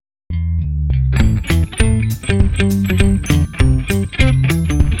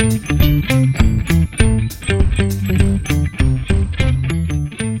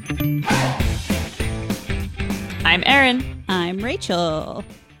Rachel.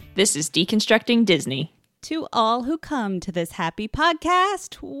 This is Deconstructing Disney. To all who come to this happy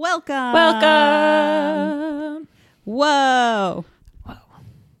podcast, welcome. Welcome. Whoa.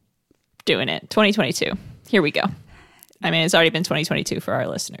 Doing it. 2022. Here we go. I mean, it's already been 2022 for our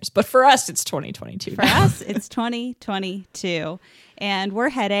listeners, but for us, it's 2022. For us, it's 2022. And we're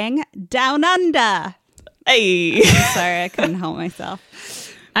heading down under. Hey. Sorry, I couldn't help myself.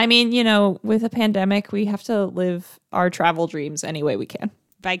 I mean, you know, with a pandemic, we have to live our travel dreams any way we can.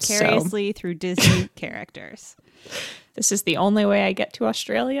 Vicariously through Disney characters. This is the only way I get to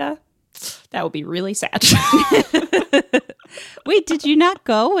Australia. That would be really sad. Wait, did you not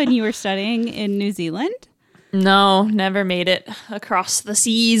go when you were studying in New Zealand? No, never made it across the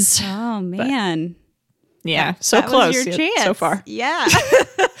seas. Oh, man. But, yeah, so that close was your chance. so far. Yeah.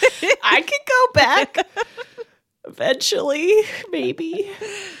 I could go back eventually, maybe.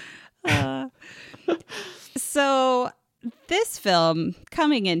 So this film,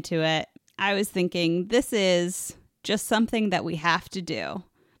 coming into it, I was thinking this is just something that we have to do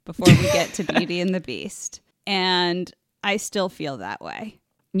before we get to Beauty and the Beast. And I still feel that way.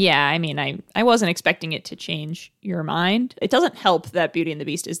 Yeah, I mean, I wasn't expecting it to change your mind. It doesn't help that Beauty and the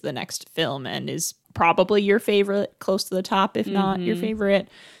Beast is the next film and is probably your favorite, close to the top, if not your favorite.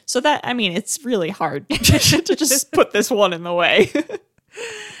 So that, I mean, it's really hard to just put this one in the way.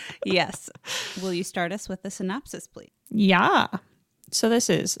 Yes. Will you start us with the synopsis, please? Yeah. So this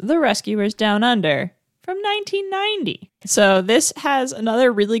is The Rescuers Down Under from 1990. So this has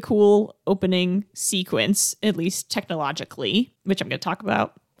another really cool opening sequence, at least technologically, which I'm going to talk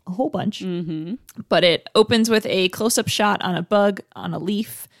about a whole bunch. But it opens with a close-up shot on a bug on a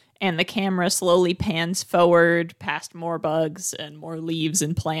leaf, and the camera slowly pans forward past more bugs and more leaves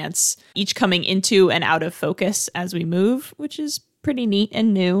and plants, each coming into and out of focus as we move, which is pretty neat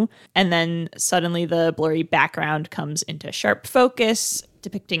and new. And then suddenly the blurry background comes into sharp focus,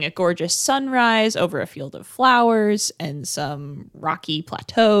 depicting a gorgeous sunrise over a field of flowers and some rocky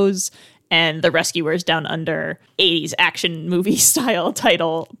plateaus. And The Rescuers Down Under, 80s action movie style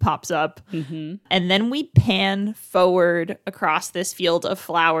title pops up. And then we pan forward across this field of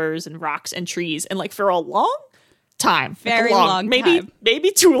flowers and rocks and trees. And like for a long time. Very long time.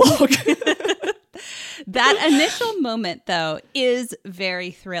 Maybe too long. That initial moment, though, is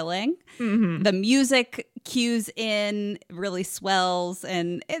very thrilling. The music cues in, really swells,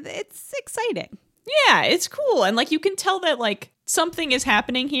 and it's exciting. Yeah, it's cool. And like you can tell that like something is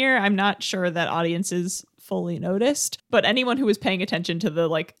happening here. I'm not sure that audiences fully noticed, but anyone who was paying attention to the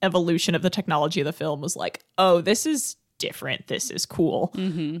like evolution of the technology of the film was like, oh, this is different. This is cool.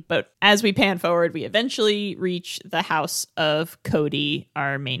 But as we pan forward, we eventually reach the house of Cody,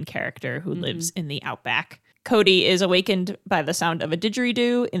 our main character who lives in the outback. Cody is awakened by the sound of a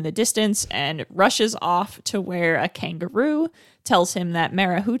didgeridoo in the distance and rushes off to where a kangaroo tells him that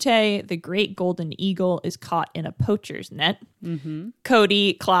Marahute, the great golden eagle, is caught in a poacher's net.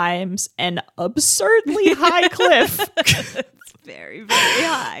 Cody climbs an absurdly high cliff. It's very, very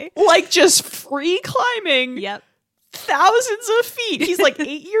high. Like just free climbing. Yep. Thousands of feet. He's like 8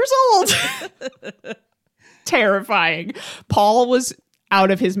 years old. Terrifying. Paul was out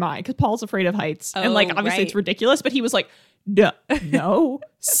of his mind because Paul's afraid of heights. And like, obviously it's ridiculous, but he was like, no,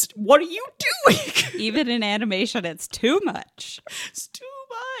 what are you doing? Even in animation, it's too much. It's too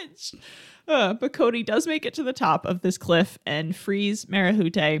much. But Cody does make it to the top of this cliff and frees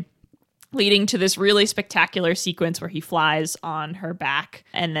Marahute, leading to this really spectacular sequence where he flies on her back,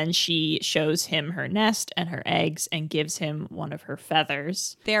 and then she shows him her nest and her eggs and gives him one of her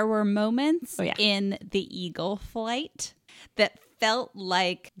feathers. There were moments in the eagle flight that felt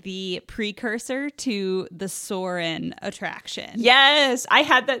like the precursor to the Soarin' attraction. Yes, I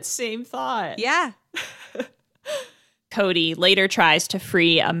had that same thought. Yeah. Cody later tries to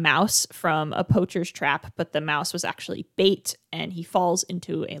free a mouse from a poacher's trap, but the mouse was actually bait, and he falls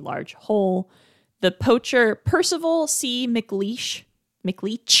into a large hole. The poacher, Percival C. McLeach,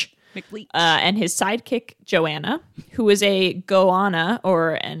 and his sidekick, Joanna, who is a goanna,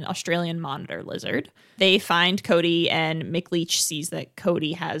 or an Australian monitor lizard. They find Cody, and McLeach sees that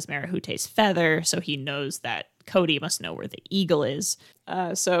Cody has Marahute's feather, so he knows that Cody must know where the eagle is.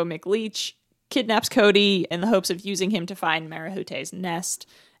 So McLeach kidnaps Cody in the hopes of using him to find Marahute's nest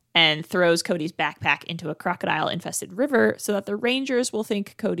and throws Cody's backpack into a crocodile-infested river so that the rangers will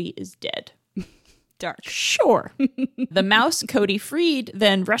think Cody is dead. Dark. Sure. The mouse Cody freed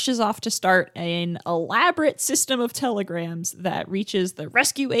then rushes off to start an elaborate system of telegrams that reaches the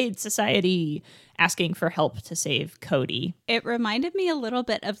Rescue Aid Society, asking for help to save Cody. It reminded me a little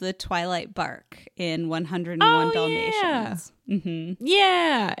bit of the Twilight Bark in 101 Dalmatians. Mm-hmm.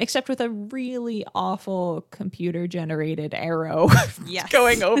 Yeah, except with a really awful computer-generated arrow Yes.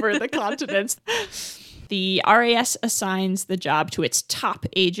 going over the continents. The RAS assigns the job to its top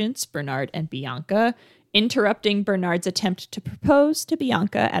agents, Bernard and Bianca, interrupting Bernard's attempt to propose to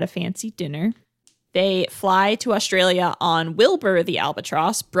Bianca at a fancy dinner. They fly to Australia on Wilbur the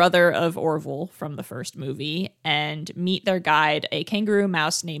albatross, brother of Orville from the first movie, and meet their guide, a kangaroo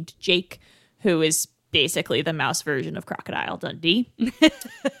mouse named Jake, who is basically the mouse version of Crocodile Dundee.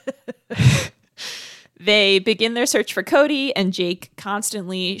 They begin their search for Cody, and Jake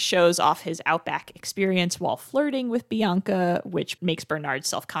constantly shows off his outback experience while flirting with Bianca, which makes Bernard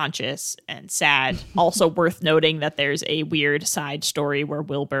self-conscious and sad. Also worth noting that there's a weird side story where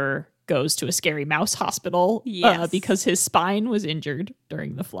Wilbur goes to a scary mouse hospital because his spine was injured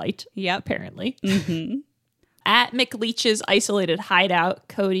during the flight, apparently. Mm-hmm. At McLeach's isolated hideout,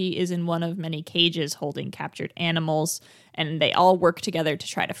 Cody is in one of many cages holding captured animals, and they all work together to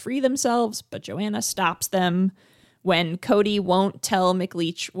try to free themselves, but Joanna stops them. When Cody won't tell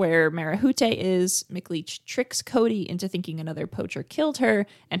McLeach where Marahute is, McLeach tricks Cody into thinking another poacher killed her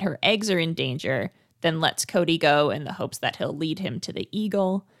and her eggs are in danger, then lets Cody go in the hopes that he'll lead him to the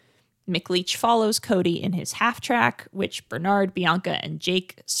Eagle. McLeach follows Cody in his half-track, which Bernard, Bianca, and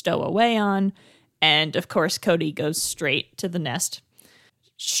Jake stow away on. And, of course, Cody goes straight to the nest.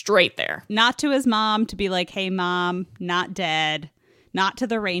 Straight there. Not to his mom to be like, hey, Mom, not dead. Not to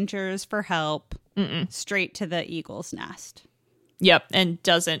the Rangers for help. Straight to the Eagle's nest. Yep, and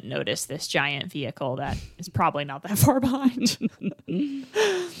doesn't notice this giant vehicle that is probably not that far behind.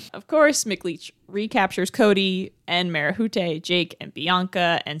 Of course, McLeach recaptures Cody and Marahute, Jake, and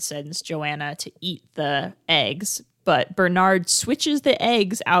Bianca and sends Joanna to eat the eggs. But Bernard switches the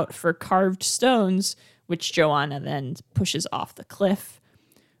eggs out for carved stones, which Joanna then pushes off the cliff.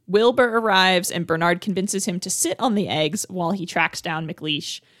 Wilbur arrives, and Bernard convinces him to sit on the eggs while he tracks down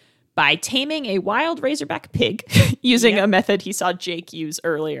McLeish by taming a wild razorback pig using a method he saw Jake use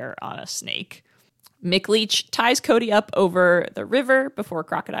earlier on a snake. McLeach ties Cody up over the river before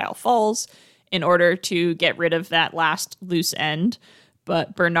Crocodile falls in order to get rid of that last loose end.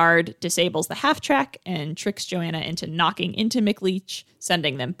 But Bernard disables the half-track and tricks Joanna into knocking into McLeach,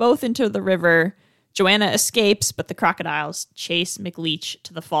 sending them both into the river. Joanna escapes, but the crocodiles chase McLeach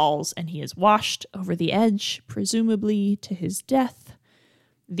to the falls, and he is washed over the edge, presumably to his death.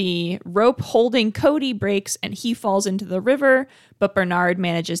 The rope holding Cody breaks, and he falls into the river, but Bernard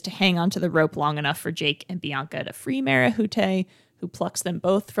manages to hang onto the rope long enough for Jake and Bianca to free Marahute, who plucks them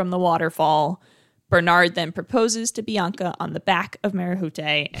both from the waterfall. Bernard then proposes to Bianca on the back of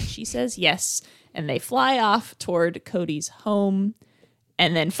Marahute, and she says yes, and they fly off toward Cody's home.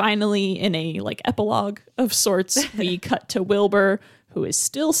 And then finally, in a epilogue of sorts, we cut to Wilbur, who is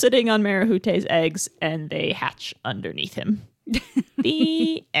still sitting on Marahute's eggs, and they hatch underneath him.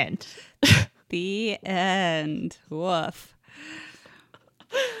 The end. The end. Woof.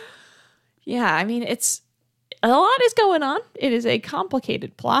 Yeah, I mean, it's a lot is going on. It is a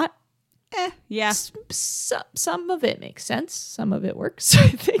complicated plot. Yeah. Some of it makes sense. Some of it works, I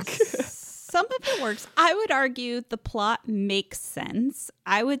think. Some of it works. I would argue the plot makes sense.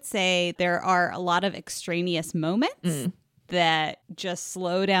 I would say there are a lot of extraneous moments that just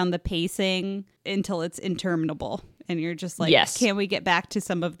slow down the pacing until it's interminable. And you're just like, yes. Can we get back to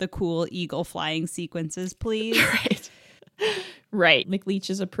some of the cool eagle flying sequences, please? Right. McLeach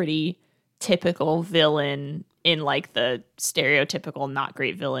is a pretty typical villain in the stereotypical not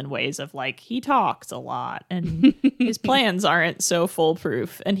great villain ways of he talks a lot and his plans aren't so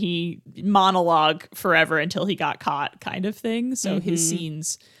foolproof and he monologue forever until he got caught kind of thing. So his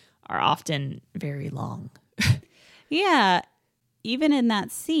scenes are often very long. Yeah. Even in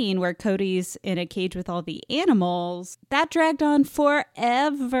that scene where Cody's in a cage with all the animals, that dragged on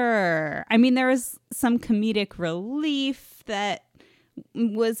forever. I mean, there was some comedic relief that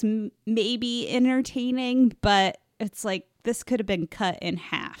was maybe entertaining, but it's this could have been cut in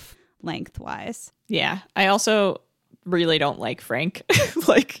half lengthwise. Yeah. I also really don't like Frank.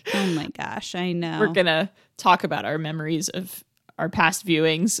 Oh my gosh, I know. We're going to talk about our memories of our past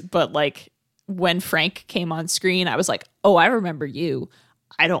viewings, but when Frank came on screen, I was like, oh, I remember you.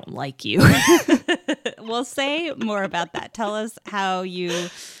 I don't like you. Well, say more about that. Tell us how you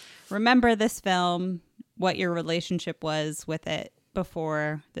remember this film, what your relationship was with it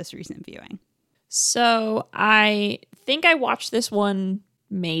before this recent viewing. So I think I watched this one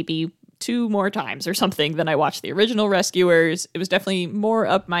maybe 2 more times or something than I watched the original Rescuers. It was definitely more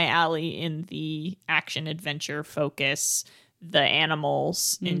up my alley in the action adventure focus. The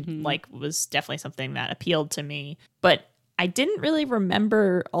animals in like was definitely something that appealed to me. But I didn't really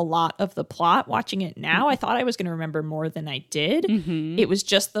remember a lot of the plot watching it now. I thought I was going to remember more than I did. It was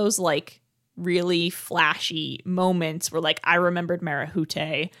just those like really flashy moments where like I remembered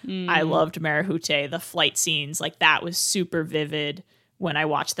Marahute. I loved Marahute. The flight scenes, like that was super vivid when I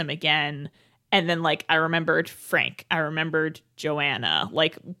watched them again. And then like I remembered Frank. I remembered Joanna.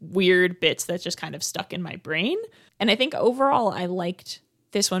 Like weird bits that just kind of stuck in my brain. And I think overall I liked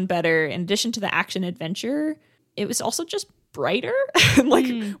this one better. In addition to the action adventure, it was also just brighter. Like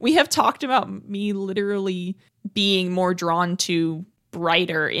we have talked about me literally being more drawn to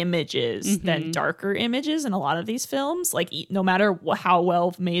brighter images than darker images in a lot of these films. Like no matter how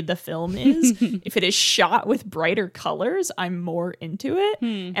well made the film is, if it is shot with brighter colors, I'm more into it.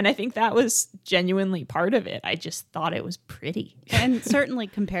 And I think that was genuinely part of it. I just thought it was pretty. And certainly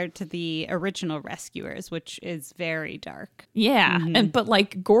compared to the original Rescuers, which is very dark. Yeah. But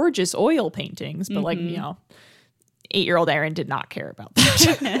like gorgeous oil paintings, but like, you know, 8-year-old Erin did not care about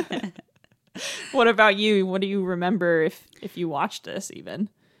that. What about you? What do you remember if you watched this even?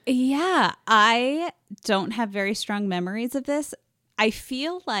 Yeah, I don't have very strong memories of this. I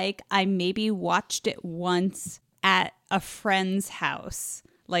feel like I maybe watched it once at a friend's house,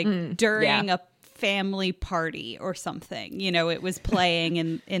 like during a family party or something. You know, it was playing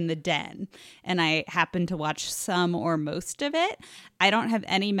in the den and I happened to watch some or most of it. I don't have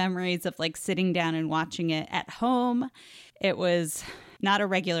any memories of like sitting down and watching it at home. It was not a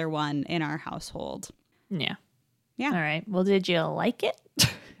regular one in our household. Yeah. Yeah. All right. Well, did you like it?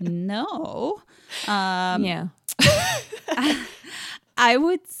 No. Yeah. I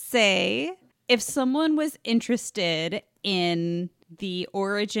would say if someone was interested in the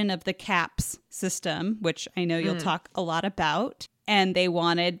origin of the CAPS system, which I know you'll talk a lot about, and they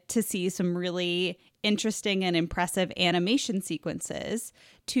wanted to see some really interesting and impressive animation sequences,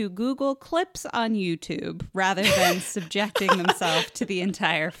 to Google clips on YouTube rather than subjecting themselves to the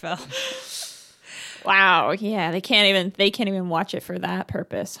entire film. Wow. Yeah, they can't even watch it for that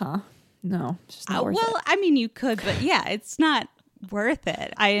purpose, huh? No, it's just not worth it. I mean, you could, but yeah, it's not worth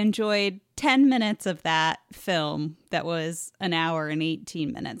it. I enjoyed 10 minutes of that film that was an hour and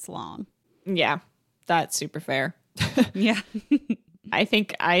 18 minutes long. Yeah, that's super fair. Yeah. I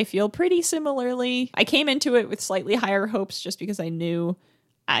think I feel pretty similarly. I came into it with slightly higher hopes just because I knew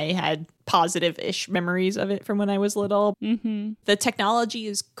I had positive-ish memories of it from when I was little. The technology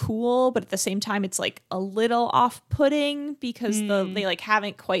is cool, but at the same time, it's like a little off-putting because they like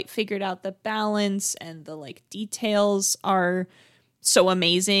haven't quite figured out the balance, and the like details are so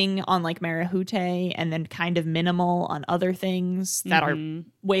amazing on like Marahute and then kind of minimal on other things that are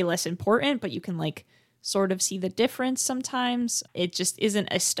way less important, but you can like sort of see the difference sometimes. It just isn't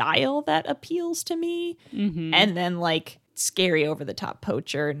a style that appeals to me. And then like scary over the top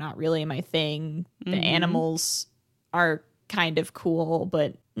poacher, not really my thing. The animals are kind of cool,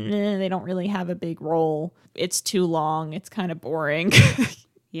 but they don't really have a big role. It's too long. It's kind of boring.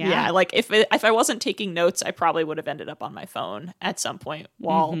 Yeah, like if I wasn't taking notes, I probably would have ended up on my phone at some point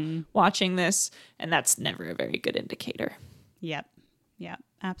while watching this, and that's never a very good indicator. Yep,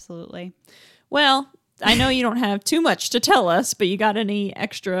 absolutely. Well, I know you don't have too much to tell us, but you got any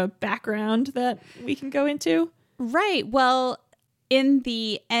extra background that we can go into? Right. Well, in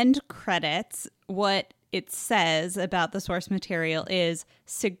the end credits, what it says about the source material is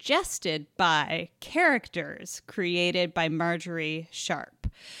suggested by characters created by Marjorie Sharp.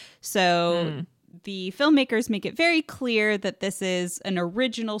 So the filmmakers make it very clear that this is an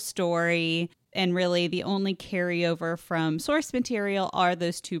original story, and really the only carryover from source material are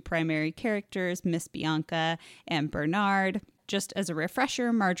those two primary characters, Miss Bianca and Bernard. Just as a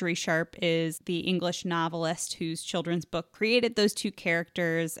refresher, Marjorie Sharp is the English novelist whose children's book created those two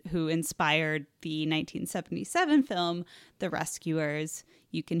characters, who inspired the 1977 film, The Rescuers.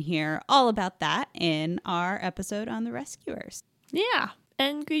 You can hear all about that in our episode on The Rescuers. Yeah,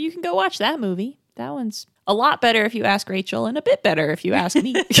 and you can go watch that movie. That one's a lot better if you ask Rachel, and a bit better if you ask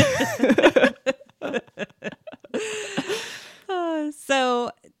me.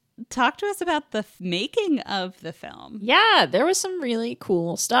 So talk to us about the making of the film. Yeah, there was some really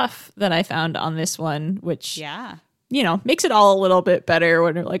cool stuff that I found on this one, which, you know, makes it all a little bit better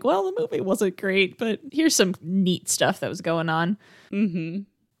when you're like, well, the movie wasn't great, but here's some neat stuff that was going on.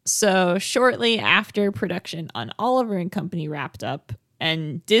 So shortly after production on Oliver and Company wrapped up,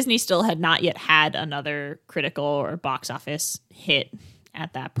 and Disney still had not yet had another critical or box office hit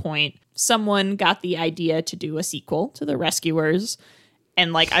at that point, someone got the idea to do a sequel to The Rescuers.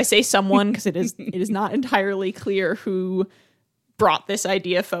 And like I say someone because it is not entirely clear who brought this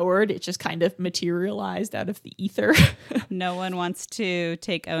idea forward. It just kind of materialized out of the ether. No one wants to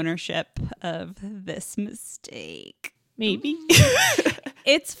take ownership of this mistake. Maybe.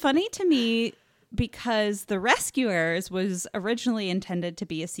 It's funny to me because The Rescuers was originally intended to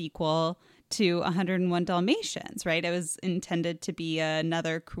be a sequel to 101 Dalmatians, right? It was intended to be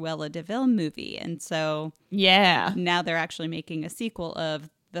another Cruella de Vil movie. And so Yeah. now they're actually making a sequel of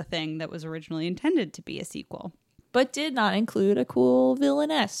the thing that was originally intended to be a sequel. But did not include a cool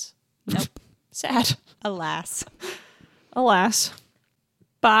villainess. Nope. Sad. Alas. Alas.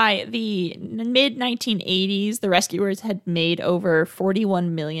 By the mid-1980s, The Rescuers had made over $41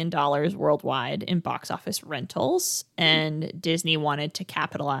 million worldwide in box office rentals, and Disney wanted to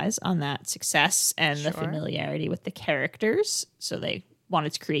capitalize on that success and the familiarity with the characters, so they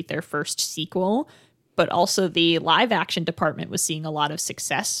wanted to create their first sequel. But also the live-action department was seeing a lot of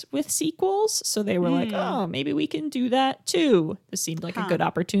success with sequels, so they were like, oh, maybe we can do that too. This seemed like a good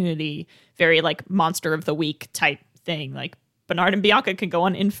opportunity. Very like Monster of the Week type thing, like Bernard and Bianca can go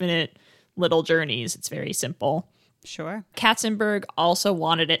on infinite little journeys. It's very simple. Sure. Katzenberg also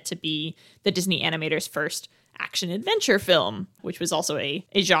wanted it to be the Disney animators' first action-adventure film, which was also a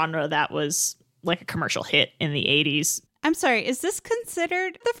genre that was like a commercial hit in the 80s. I'm sorry, is this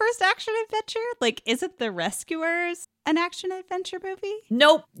considered the first action adventure? Like, is it The Rescuers an action adventure movie?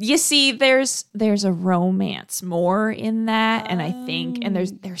 Nope. You see, there's a romance more in that, and I think, and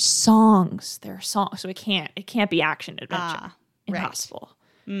there's songs. There are songs, so it can't be action adventure. Impossible.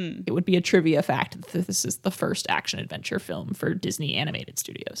 Right. It would be a trivia fact that this is the first action adventure film for Disney Animated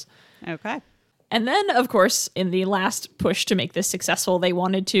Studios. Okay. And then, of course, in the last push to make this successful, they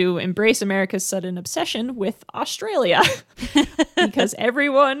wanted to embrace America's sudden obsession with Australia because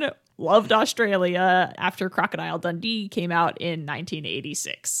everyone loved Australia after Crocodile Dundee came out in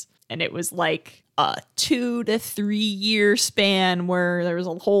 1986. And it was like a 2 to 3 year span where there was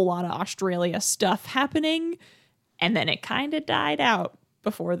a whole lot of Australia stuff happening. And then it kind of died out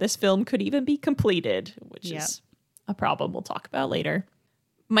before this film could even be completed, which is a problem we'll talk about later.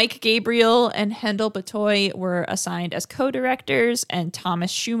 Mike Gabriel and Hendel Batoy were assigned as co-directors, and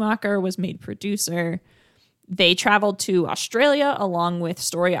Thomas Schumacher was made producer. They traveled to Australia along with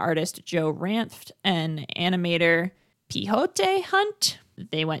story artist Joe Ranft and animator Pihote Hunt.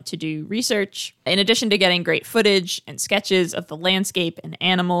 They went to do research. In addition to getting great footage and sketches of the landscape and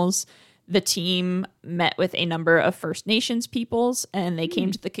animals, the team met with a number of First Nations peoples, and they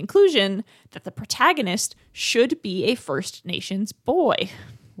came to the conclusion that the protagonist should be a First Nations boy.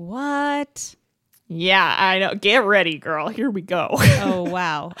 What? Yeah, I know. Get ready, girl. Here we go. Oh,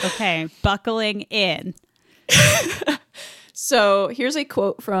 wow. Okay. Buckling in. So here's a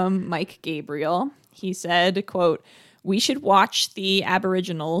quote from Mike Gabriel. He said, quote, "We should watch the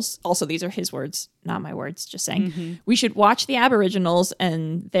Aboriginals." Also, these are his words, not my words, just saying. "We should watch the Aboriginals,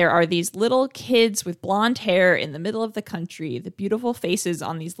 and there are these little kids with blonde hair in the middle of the country, the beautiful faces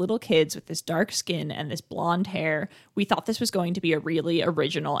on these little kids with this dark skin and this blonde hair. We thought this was going to be a really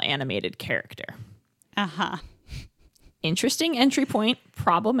original animated character." Uh-huh. Interesting entry point,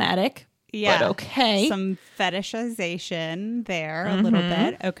 problematic, Yeah. but okay. Some fetishization there a little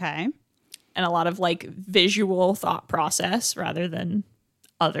bit. Okay. And a lot of like visual thought process rather than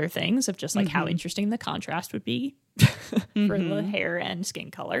other things of just like how interesting the contrast would be for the hair and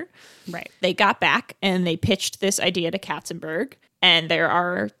skin color. Right. They got back and they pitched this idea to Katzenberg, and there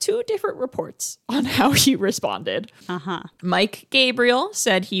are 2 different reports on how he responded. Uh-huh. Mike Gabriel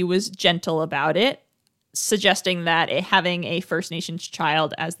said he was gentle about it, suggesting that having a First Nations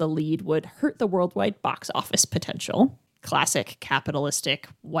child as the lead would hurt the worldwide box office potential. Classic capitalistic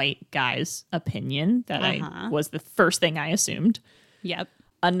white guy's opinion that I was the first thing I assumed. Yep.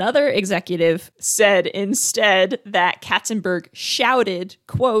 Another executive said instead that Katzenberg shouted,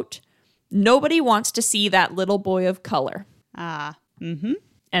 quote, "Nobody wants to see that little boy of color." And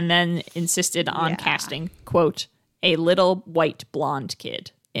then insisted on casting, quote, "a little white blonde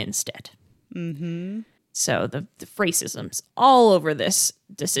kid" instead. So the racism's all over this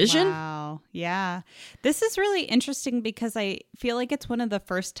decision. Wow. Yeah. This is really interesting because I feel like it's one of the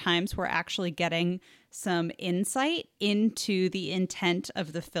first times we're actually getting some insight into the intent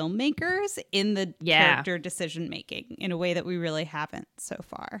of the filmmakers in the character decision making in a way that we really haven't so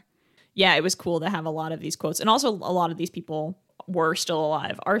far. Yeah, it was cool to have a lot of these quotes. And also a lot of these people were still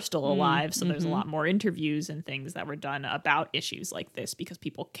alive, are still alive. So there's a lot more interviews and things that were done about issues like this because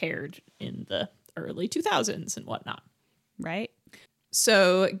people cared in the early 2000s and whatnot. Right.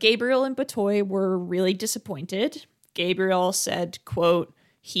 So Gabriel and Batoy were really disappointed. Gabriel said, quote,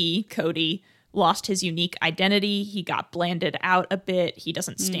 he, Cody, lost his unique identity. He got blanded out a bit. He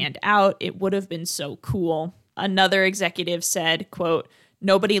doesn't stand out. It would have been so cool. Another executive said, quote,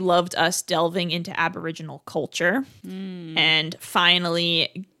 "Nobody loved us delving into Aboriginal culture." And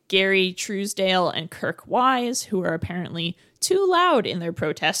finally, Gary Truesdale and Kirk Wise, who are apparently too loud in their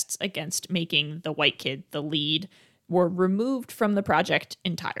protests against making the white kid the lead, were removed from the project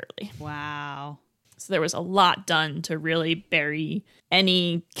entirely. Wow. So there was a lot done to really bury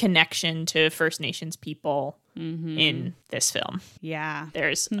any connection to First Nations people in this film. Yeah.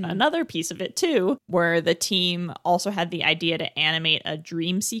 There's another piece of it too, where the team also had the idea to animate a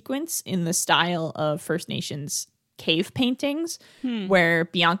dream sequence in the style of First Nations cave paintings, where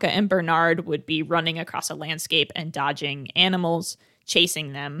Bianca and Bernard would be running across a landscape and dodging animals,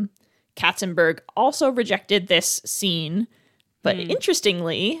 chasing them. Katzenberg also rejected this scene, but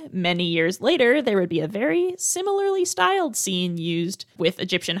interestingly, many years later, there would be a very similarly styled scene used with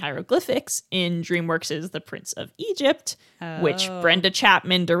Egyptian hieroglyphics in DreamWorks' The Prince of Egypt, which Brenda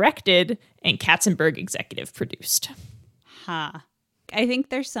Chapman directed and Katzenberg executive produced. Huh. I think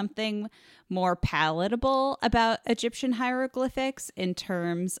there's something more palatable about Egyptian hieroglyphics in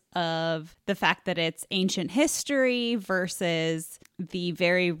terms of the fact that it's ancient history versus the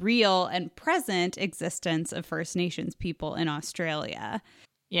very real and present existence of First Nations people in Australia.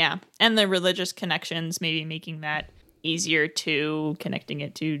 Yeah, and the religious connections, maybe making that easier to connecting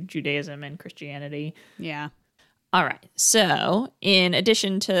it to Judaism and Christianity. Yeah. All right, so in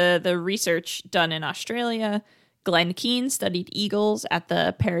addition to the research done in Australia, Glenn Keane studied eagles at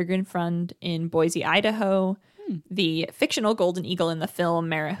the Peregrine Fund in Boise, Idaho. The fictional golden eagle in the film,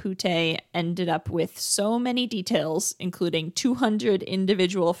 Marahute, ended up with so many details, including 200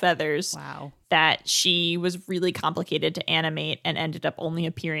 individual feathers, that she was really complicated to animate and ended up only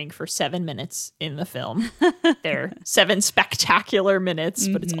appearing for 7 minutes in the film. They're 7 spectacular minutes,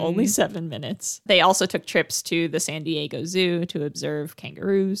 but it's only 7 minutes. They also took trips to the San Diego Zoo to observe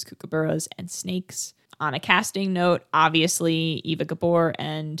kangaroos, kookaburras, and snakes. On a casting note, obviously, Eva Gabor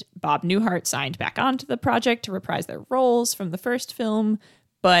and Bob Newhart signed back onto the project to reprise their roles from the first film,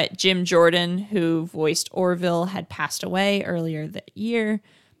 but Jim Jordan, who voiced Orville, had passed away earlier that year,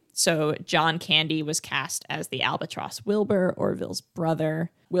 so John Candy was cast as the albatross Wilbur, Orville's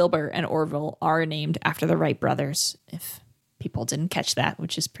brother. Wilbur and Orville are named after the Wright brothers, if people didn't catch that,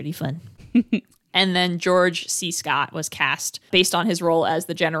 which is pretty fun. And then George C. Scott was cast based on his role as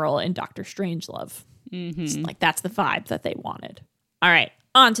the general in Dr. Strangelove. So, like, that's the vibe that they wanted. All right,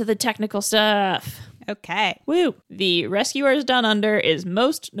 on to the technical stuff. Okay. Woo! The Rescuers Down Under is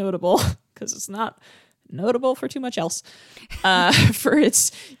most notable, because it's not notable for too much else, for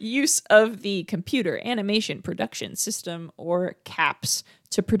its use of the Computer Animation Production System, or CAPS,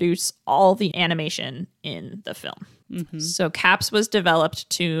 to produce all the animation in the film. So CAPS was developed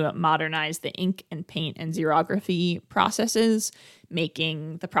to modernize the ink and paint and xerography processes,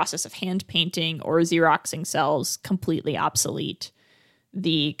 making the process of hand painting or Xeroxing cells completely obsolete.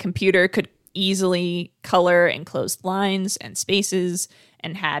 The computer could easily color enclosed lines and spaces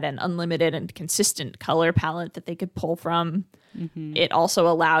and had an unlimited and consistent color palette that they could pull from. It also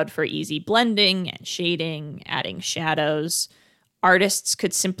allowed for easy blending and shading, adding shadows. Artists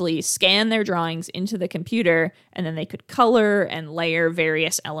could simply scan their drawings into the computer, and then they could color and layer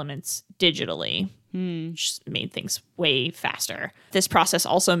various elements digitally, which made things way faster. This process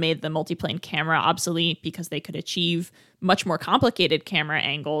also made the multiplane camera obsolete because they could achieve much more complicated camera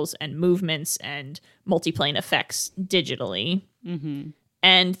angles and movements and multiplane effects digitally.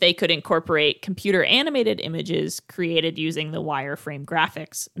 And they could incorporate computer animated images created using the wireframe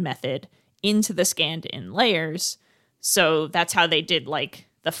graphics method into the scanned-in layers. So that's how they did, like,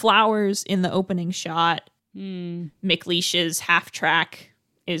 the flowers in the opening shot. McLeish's half track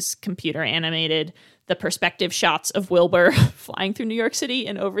is computer animated. The perspective shots of Wilbur flying through New York City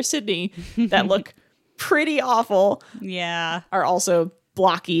and over Sydney that look pretty awful are also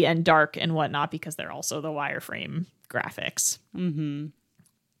blocky and dark and whatnot because they're also the wireframe graphics.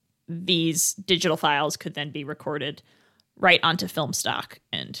 These digital files could then be recorded right onto film stock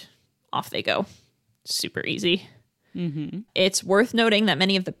and off they go. Super easy. It's worth noting that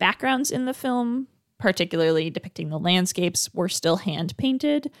many of the backgrounds in the film, particularly depicting the landscapes, were still hand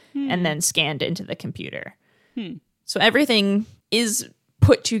painted and then scanned into the computer. So everything is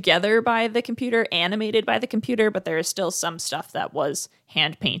put together by the computer, animated by the computer, but there is still some stuff that was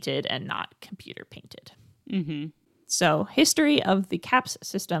hand painted and not computer painted. So, history of the CAPS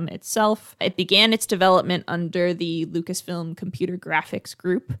system itself. It began its development under the Lucasfilm Computer Graphics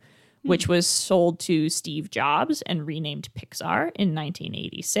Group, which was sold to Steve Jobs and renamed Pixar in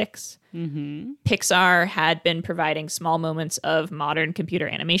 1986. Pixar had been providing small moments of modern computer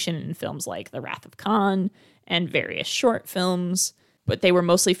animation in films like The Wrath of Khan and various short films, but they were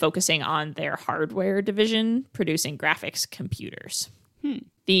mostly focusing on their hardware division, producing graphics computers.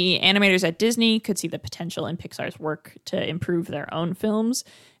 The animators at Disney could see the potential in Pixar's work to improve their own films,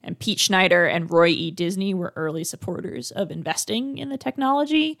 and Pete Schneider and Roy E. Disney were early supporters of investing in the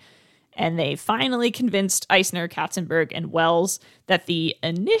technology. And they finally convinced Eisner, Katzenberg, and Wells that the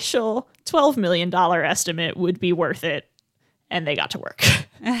initial $12 million estimate would be worth it, and they got to work.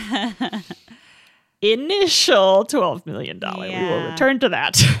 Initial $12 million. We will return to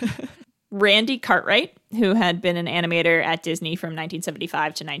that. Randy Cartwright, who had been an animator at Disney from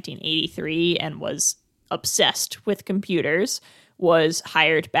 1975 to 1983 and was obsessed with computers, was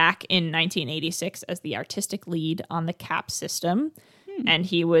hired back in 1986 as the artistic lead on the CAP system. And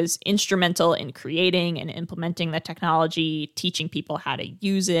he was instrumental in creating and implementing the technology, teaching people how to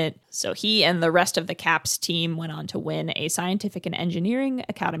use it. So he and the rest of the CAPS team went on to win a Scientific and Engineering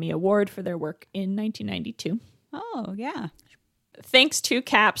Academy Award for their work in 1992. Oh, yeah. Thanks to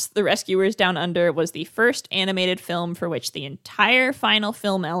CAPS, The Rescuers Down Under was the first animated film for which the entire final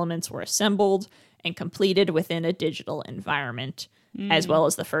film elements were assembled and completed within a digital environment, as well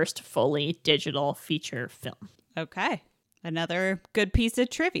as the first fully digital feature film. Okay. Another good piece of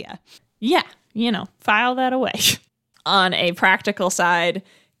trivia. Yeah, file that away. On a practical side,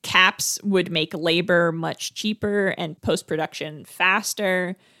 CAPS would make labor much cheaper and post-production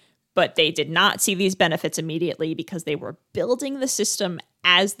faster, but they did not see these benefits immediately because they were building the system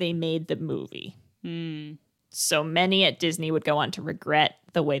as they made the movie. So many at Disney would go on to regret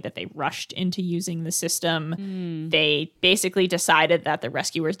the way that they rushed into using the system. They basically decided that The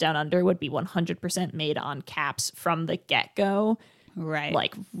Rescuers Down Under would be 100% made on CAPS from the get-go. Right.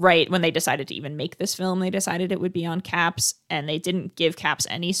 Like right when they decided to even make this film, they decided it would be on CAPS, and they didn't give CAPS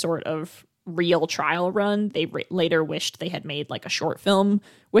any sort of real trial run. They later wished they had made like a short film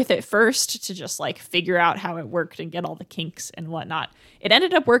with it first to just like figure out how it worked and get all the kinks and whatnot. It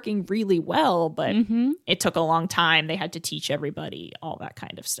ended up working really well, but it took a long time. They had to teach everybody all that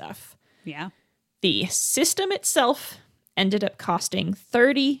kind of stuff. Yeah. The system itself ended up costing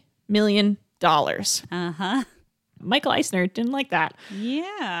 $30 million. Uh-huh. Michael Eisner didn't like that.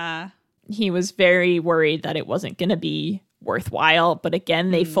 Yeah. He was very worried that it wasn't going to be worthwhile, but again,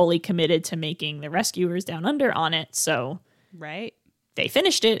 they fully committed to making The Rescuers Down Under on it, so right. They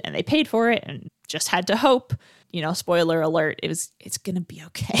finished it and they paid for it and just had to hope. Spoiler alert, it's gonna be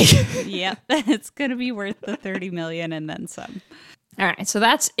okay. Yep, it's gonna be worth the $30 million and then some. All right, so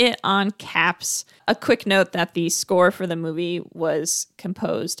that's it on CAPS. A quick note that the score for the movie was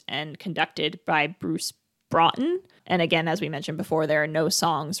composed and conducted by Bruce Broughton. And again, as we mentioned before, there are no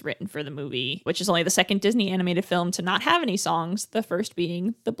songs written for the movie, which is only the second Disney animated film to not have any songs, the first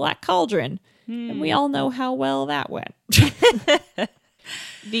being The Black Cauldron. And we all know how well that went.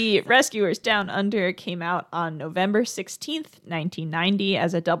 The Rescuers Down Under came out on November 16th, 1990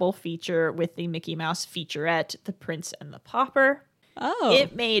 as a double feature with the Mickey Mouse featurette, The Prince and the Pauper. Oh.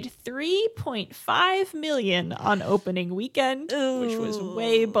 It made $3.5 million on opening weekend, which was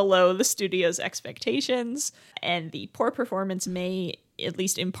way below the studio's expectations. And the poor performance may, at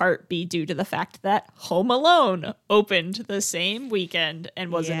least in part, be due to the fact that Home Alone opened the same weekend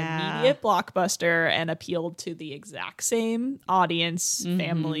and was an immediate blockbuster and appealed to the exact same audience,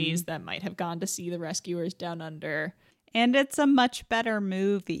 families that might have gone to see The Rescuers Down Under. And it's a much better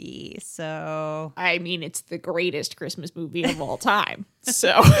movie, so... I mean, it's the greatest Christmas movie of all time.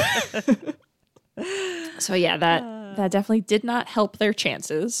 So, yeah, that definitely did not help their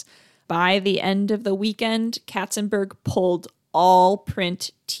chances. By the end of the weekend, Katzenberg pulled all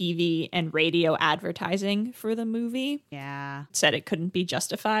print, TV, and radio advertising for the movie. Yeah. Said it couldn't be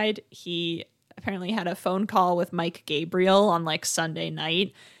justified. He apparently had a phone call with Mike Gabriel on like Sunday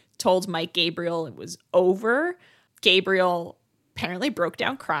night, told Mike Gabriel it was over. Gabriel apparently broke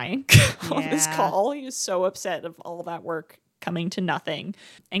down crying on this call. He was so upset of all that work coming to nothing.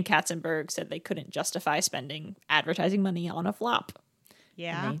 And Katzenberg said they couldn't justify spending advertising money on a flop.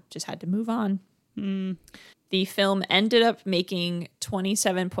 Yeah. And they just had to move on. The film ended up making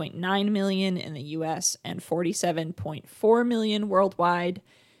 $27.9 million in the US and $47.4 million worldwide,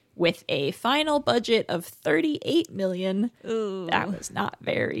 with a final budget of $38 million. Ooh. That was not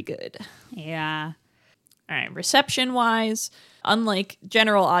very good. Yeah. All right, reception-wise, unlike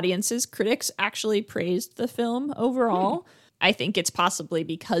general audiences, critics actually praised the film overall. I think it's possibly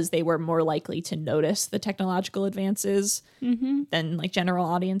because they were more likely to notice the technological advances than like general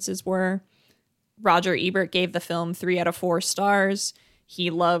audiences were. Roger Ebert gave the film 3 out of 4 stars. He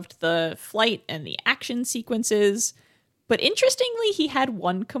loved the flight and the action sequences. But interestingly, he had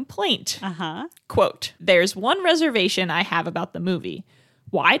one complaint. Quote, "There's one reservation I have about the movie.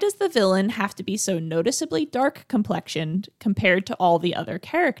 Why does the villain have to be so noticeably dark complexioned compared to all the other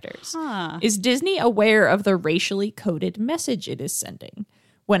characters? Is Disney aware of the racially coded message it is sending?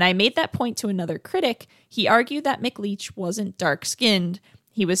 When I made that point to another critic, he argued that McLeach wasn't dark-skinned.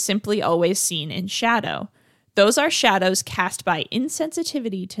 He was simply always seen in shadow. Those are shadows cast by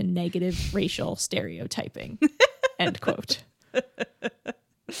insensitivity to negative racial stereotyping." End quote.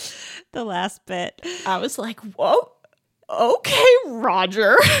 The last bit. I was like, whoa. Okay,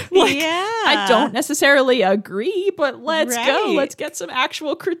 Roger. I don't necessarily agree, but let's go. Let's get some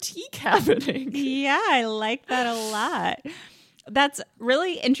actual critique happening. Yeah, I like that a lot. That's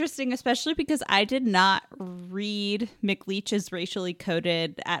really interesting, especially because I did not read McLeach as racially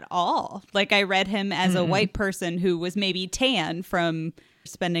coded at all. Like, I read him as a white person who was maybe tan from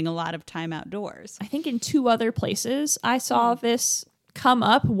spending a lot of time outdoors. I think in 2 other places I saw this come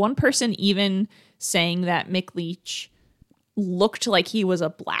up. One person even saying that McLeach looked like he was a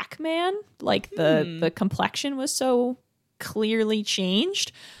black man, like the complexion was so clearly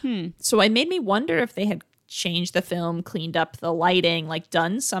changed. So it made me wonder if they had changed the film, cleaned up the lighting, like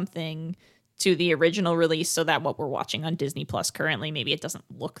done something to the original release so that what we're watching on Disney Plus currently, maybe it doesn't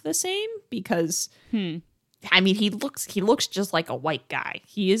look the same because I mean, he looks just like a white guy.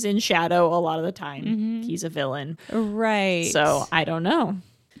 He is in shadow a lot of the time. He's a villain. Right. So I don't know.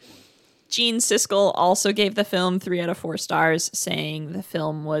 Gene Siskel also gave the film 3 out of 4 stars, saying the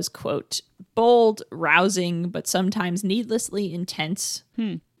film was, quote, bold, rousing, but sometimes needlessly intense.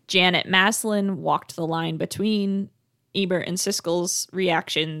 Janet Maslin walked the line between Ebert and Siskel's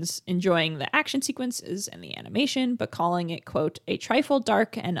reactions, enjoying the action sequences and the animation, but calling it, quote, a trifle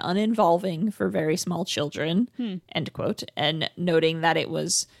dark and uninvolving for very small children, end quote, and noting that it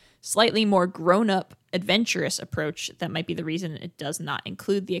was slightly more grown-up, adventurous approach that might be the reason it does not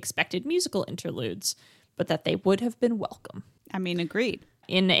include the expected musical interludes, but that they would have been welcome. I mean, agreed.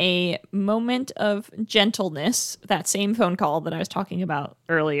 In a moment of gentleness, that same phone call that I was talking about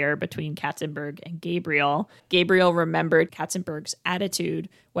earlier between Katzenberg and Gabriel remembered Katzenberg's attitude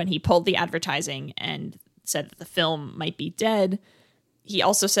when he pulled the advertising and said that the film might be dead. He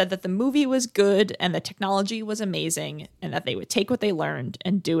also said that the movie was good and the technology was amazing and that they would take what they learned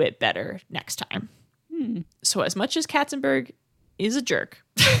and do it better next time. So as much as Katzenberg is a jerk,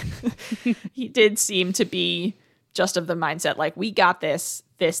 he did seem to be just of the mindset, like, we got this.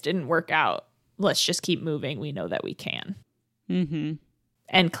 This didn't work out. Let's just keep moving. We know that we can.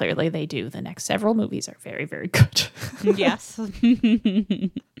 And clearly they do. The next several movies are very, very good. Yes.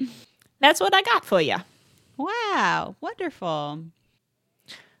 That's what I got for you. Wow. Wonderful.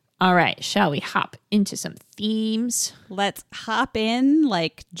 All right. Shall we hop into some themes? Let's hop in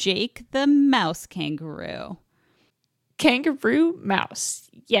like Jake the mouse kangaroo. Kangaroo mouse.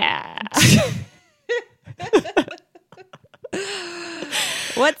 Yeah.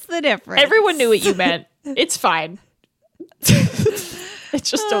 What's the difference? Everyone knew what you meant. It's fine. I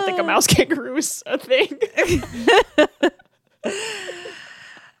just don't think a mouse kangaroo is a thing.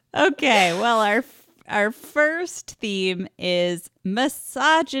 Okay, well, our first theme is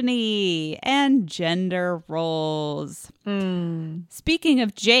misogyny and gender roles. Speaking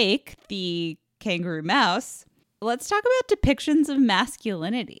of Jake, the kangaroo mouse, let's talk about depictions of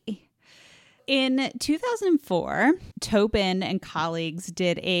masculinity. In 2004, Tobin and colleagues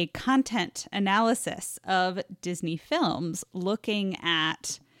did a content analysis of Disney films looking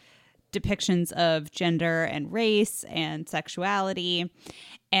at depictions of gender and race and sexuality.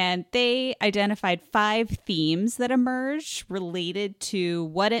 And they identified 5 themes that emerged related to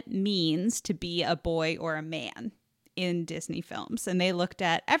what it means to be a boy or a man in Disney films. And they looked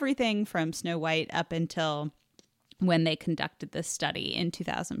at everything from Snow White up until when they conducted this study in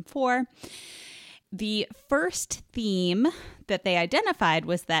 2004. The first theme that they identified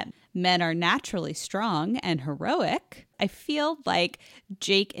was that men are naturally strong and heroic. I feel like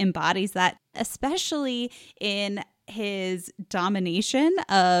Jake embodies that, especially in his domination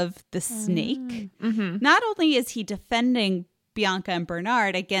of the snake. Not only is he defending Bianca and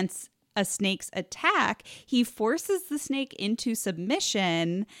Bernard against a snake's attack, he forces the snake into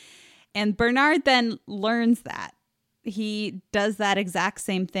submission, and Bernard then learns that. He does that exact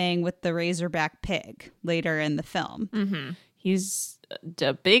same thing with the Razorback pig later in the film. He's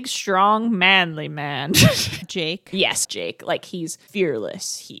a big, strong, manly man. Jake. Yes, Jake. Like, he's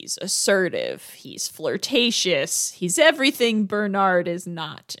fearless. He's assertive. He's flirtatious. He's everything Bernard is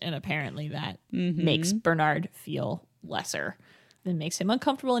not. And apparently that makes Bernard feel lesser. It makes him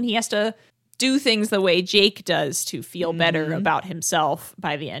uncomfortable, and he has to do things the way Jake does to feel better about himself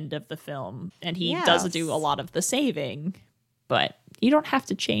by the end of the film. And he does do a lot of the saving. But you don't have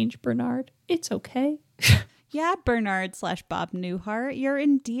to change, Bernard. It's okay. Yeah, Bernard/Bob Newhart, you're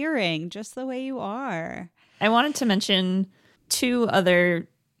endearing just the way you are. I wanted to mention 2 other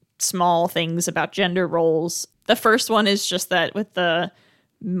small things about gender roles. The first one is just that with the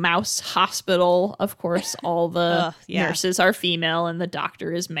mouse hospital, of course, all the nurses are female and the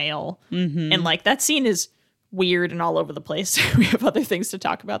doctor is male. And like that scene is weird and all over the place. We have other things to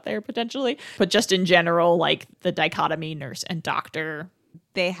talk about there potentially. But just in general, like the dichotomy nurse and doctor.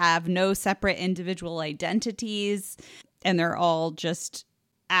 They have no separate individual identities and they're all just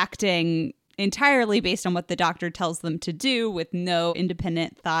acting entirely based on what the doctor tells them to do with no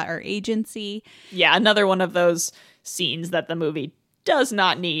independent thought or agency. Yeah, another one of those scenes that the movie does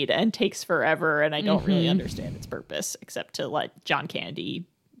not need and takes forever, and I don't really understand its purpose except to let John Candy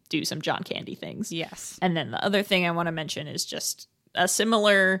do some John Candy things. Yes. And then the other thing I want to mention is just a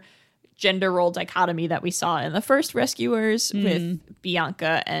similar gender role dichotomy that we saw in the first Rescuers with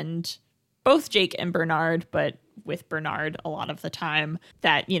Bianca and both Jake and Bernard, but with Bernard a lot of the time,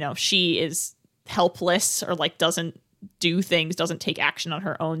 that, you know, she is helpless or like doesn't do things, doesn't take action on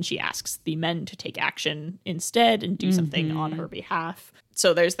her own. She asks the men to take action instead and do something on her behalf.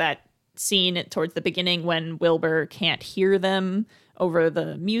 So there's that scene towards the beginning when Wilbur can't hear them over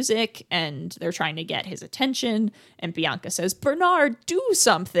the music and they're trying to get his attention. And Bianca says, Bernard, do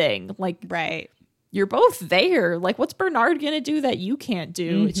something. Like, Right. you're both there. Like, what's Bernard going to do that you can't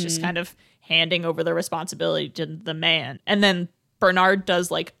do? It's just kind of handing over the responsibility to the man. And then Bernard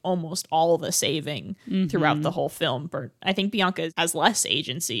does like almost all the saving throughout the whole film. But I think Bianca has less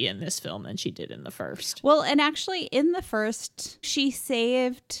agency in this film than she did in the first. Well, and actually in the first, she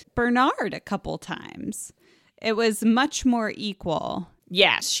saved Bernard a couple times. It was much more equal.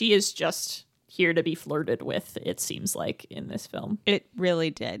 Yes, she is just here to be flirted with, it seems like, in this film. It really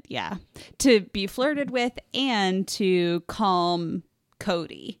did, yeah. To be flirted with and to calm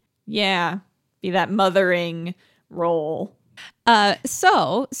Cody. Yeah, be that mothering role.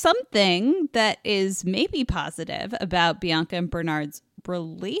 So something that is maybe positive about Bianca and Bernard's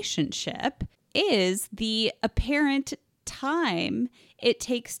relationship is the apparent time it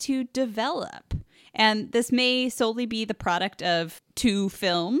takes to develop. And this may solely be the product of 2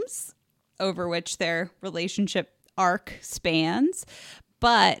 films over which their relationship arc spans.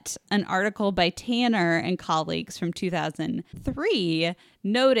 But an article by Tanner and colleagues from 2003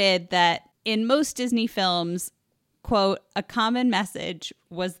 noted that in most Disney films, quote, a common message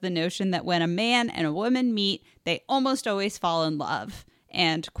was the notion that when a man and a woman meet, they almost always fall in love,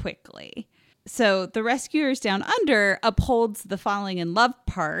 and quickly. So The Rescuers Down Under upholds the falling in love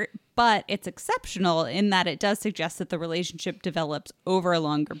part, but it's exceptional in that it does suggest that the relationship develops over a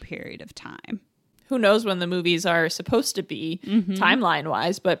longer period of time. Who knows when the movies are supposed to be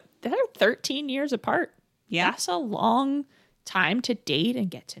timeline-wise, but they're 13 years apart. Yeah. That's a long time to date and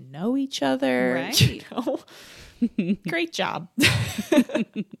get to know each other. Right. You know? Great job.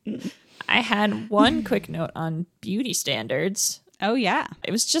 I had one quick note on beauty standards. Oh, yeah.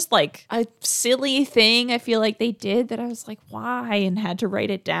 It was just like a silly thing I feel like they did that I was like, why? And had to write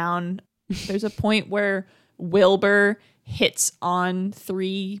it down. There's a point where Wilbur hits on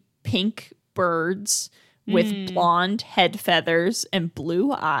 3 pink birds with blonde head feathers and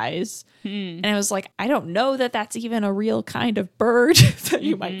blue eyes. And I was like, I don't know that that's even a real kind of bird that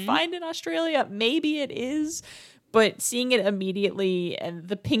you might find in Australia. Maybe it is. But seeing it immediately and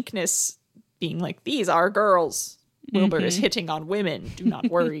the pinkness being like, these are girls. Wilbur is hitting on women. Do not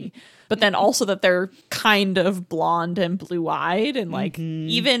worry. But then also that they're kind of blonde and blue-eyed. And like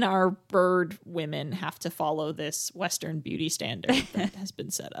even our bird women have to follow this Western beauty standard that has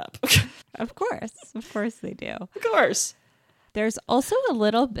been set up. Of course. Of course they do. Of course. There's also a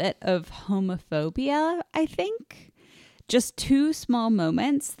little bit of homophobia, I think. Just 2 small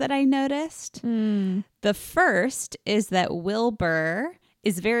moments that I noticed. The first is that Wilbur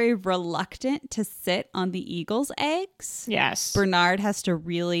is very reluctant to sit on the eagle's eggs. Yes. Bernard has to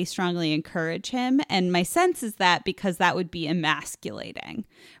really strongly encourage him. And my sense is that because that would be emasculating,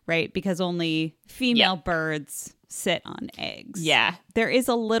 right? Because only female birds sit on eggs. Yeah. There is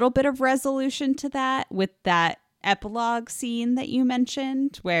a little bit of resolution to that with that epilogue scene that you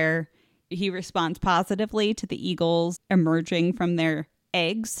mentioned where he responds positively to the eagles emerging from their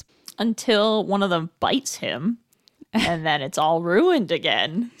eggs. Until one of them bites him. And then it's all ruined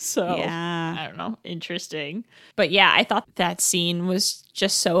again. So, yeah. I don't know. Interesting. But yeah, I thought that scene was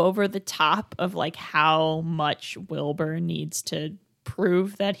just so over the top of like how much Wilbur needs to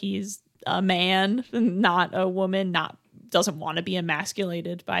prove that he's a man, not a woman, not doesn't want to be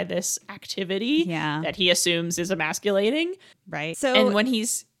emasculated by this activity that he assumes is emasculating. Right. And when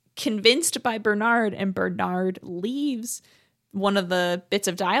he's convinced by Bernard and Bernard leaves, one of the bits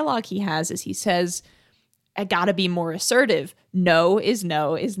of dialogue he has is he says, I gotta be more assertive. No is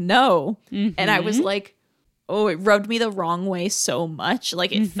no is no. Mm-hmm. And I was like, oh, it rubbed me the wrong way so much.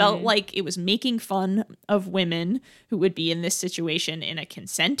 Like, it felt like it was making fun of women who would be in this situation in a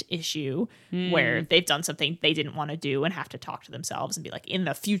consent issue where they've done something they didn't want to do and have to talk to themselves and be like, in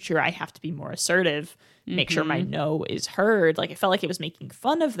the future, I have to be more assertive, make sure my no is heard. Like, it felt like it was making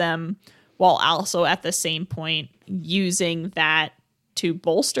fun of them while also at the same point using that to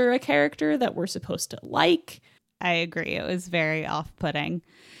bolster a character that we're supposed to like. I agree. It was very off-putting.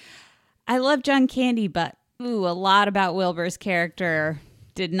 I love John Candy, but a lot about Wilbur's character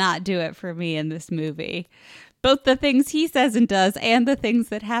did not do it for me in this movie. Both the things he says and does and the things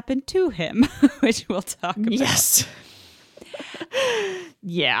that happen to him, which we'll talk about. Yes.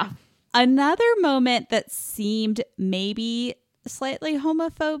 Yeah. Another moment that seemed maybe slightly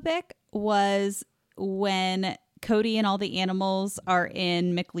homophobic was when Cody and all the animals are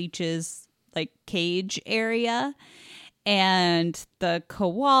in McLeach's like cage area, and the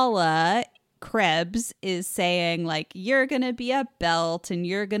koala Krebs is saying like, you're gonna be a belt and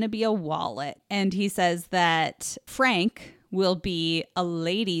you're gonna be a wallet, and he says that Frank will be a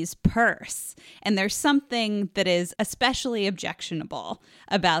lady's purse, and there's something that is especially objectionable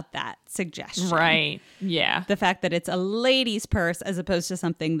about that suggestion. Right. Yeah. The fact that it's a lady's purse as opposed to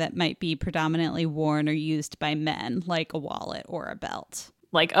something that might be predominantly worn or used by men, like a wallet or a belt.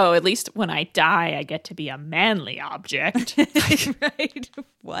 Like, oh, at least when I die, I get to be a manly object. Right?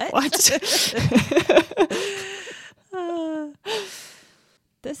 What?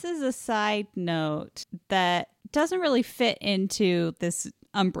 This is a side note that doesn't really fit into this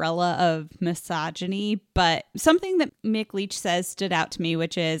umbrella of misogyny, but something that Mick Leach says stood out to me,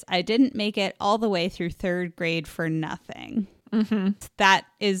 which is, I didn't make it all the way through third grade for nothing. Mm-hmm. That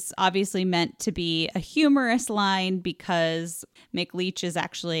is obviously meant to be a humorous line because Mick Leach is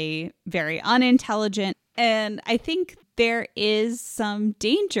actually very unintelligent. And I think there is some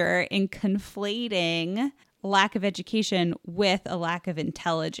danger in conflating lack of education with a lack of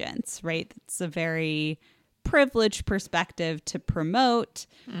intelligence, right? It's a very privileged perspective to promote.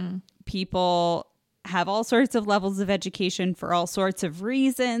 People have all sorts of levels of education for all sorts of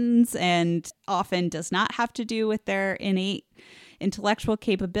reasons, and often does not have to do with their innate intellectual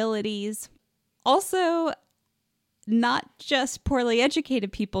capabilities. Also, not just poorly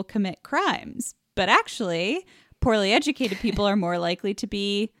educated people commit crimes, but actually poorly educated people are more likely to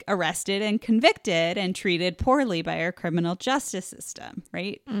be arrested and convicted and treated poorly by our criminal justice system,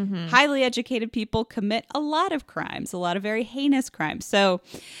 right? Mm-hmm. Highly educated people commit a lot of crimes, a lot of very heinous crimes. So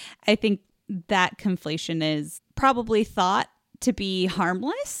I think that conflation is probably thought to be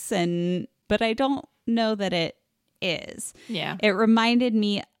harmless, but I don't know that it is. Yeah. It reminded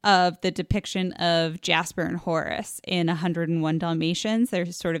me of the depiction of Jasper and Horace in 101 Dalmatians.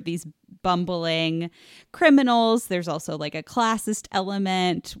 There's sort of these bumbling criminals. There's also like a classist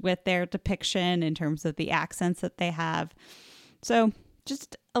element with their depiction in terms of the accents that they have. So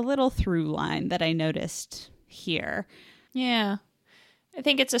just a little through line that I noticed here. Yeah. I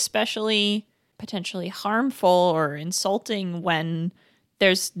think it's especially potentially harmful or insulting when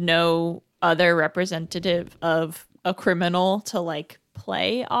there's no other representative of a criminal to like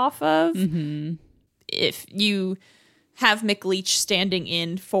play off of. Mm-hmm. If you have Mick Leach standing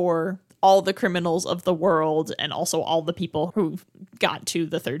in for all the criminals of the world and also all the people who got to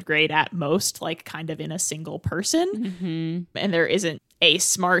the third grade at most, like kind of in a single person, and there isn't a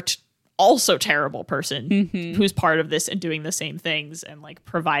smart, also terrible person who's part of this and doing the same things and like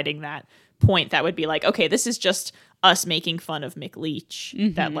providing that point that would be like, okay, this is just us making fun of Mick Leach,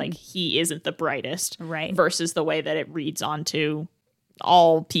 that like he isn't the brightest, right? Versus the way that it reads onto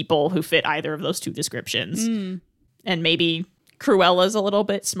all people who fit either of those two descriptions. And maybe Cruella's a little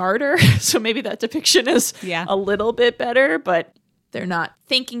bit smarter, so maybe that depiction is a little bit better, but they're not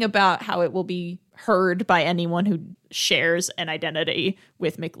thinking about how it will be heard by anyone who shares an identity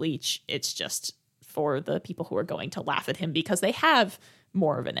with Mick Leach. It's just for the people who are going to laugh at him because they have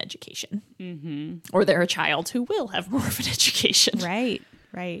more of an education, or they're a child who will have more of an education. Right.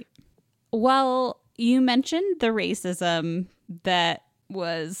 Well, you mentioned the racism that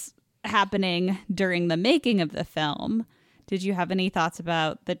was happening during the making of the film. Did you have any thoughts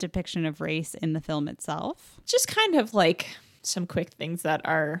about the depiction of race in the film itself? Just kind of like some quick things that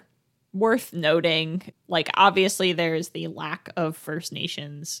are worth noting. Like, obviously, there's the lack of First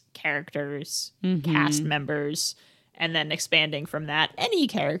Nations characters, cast members, and then expanding from that, any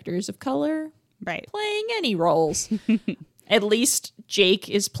characters of color. Right. playing any roles. At least Jake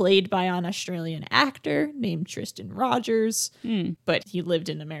is played by an Australian actor named Tristan Rogers, but he lived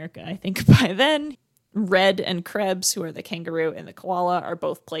in America, I think, by then. Red and Krebs, who are the kangaroo and the koala, are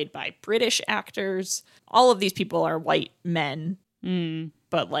both played by British actors. All of these people are white men,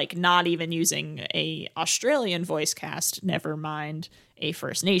 but like not even using a Australian voice cast, never mind a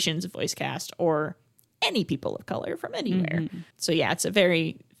First Nations voice cast or any people of color from anywhere. So yeah, it's a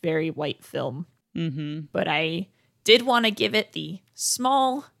very, very white film. But I did want to give it the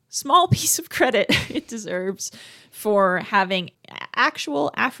small piece of credit it deserves for having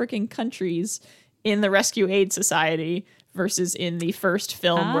actual African countries in the Rescue Aid Society versus in the first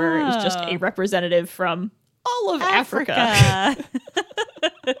film where it was just a representative from all of Africa.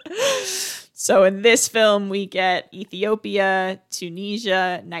 So in this film, we get Ethiopia,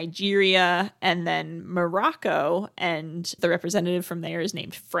 Tunisia, Nigeria, and then Morocco. And the representative from there is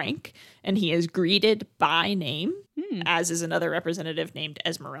named Frank. And he is greeted by name, as is another representative named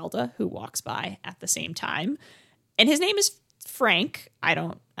Esmeralda, who walks by at the same time. And his name is Frank. I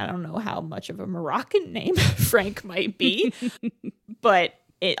don't know how much of a Moroccan name Frank might be, but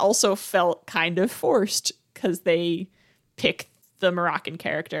it also felt kind of forced because they picked the Moroccan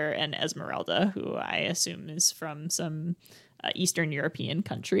character and Esmeralda, who I assume is from some Eastern European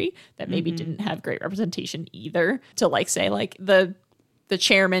country that maybe didn't have great representation either, to like say like the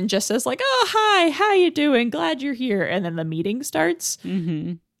chairman just says like, "Oh, hi, how you doing? Glad you're here." And then the meeting starts.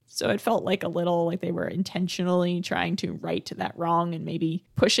 So it felt like a little like they were intentionally trying to right that wrong and maybe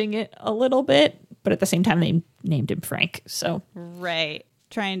pushing it a little bit. But at the same time, they named him Frank. So right.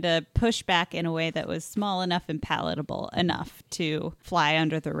 Trying to push back in a way that was small enough and palatable enough to fly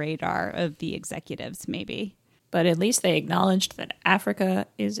under the radar of the executives, maybe. But at least they acknowledged that Africa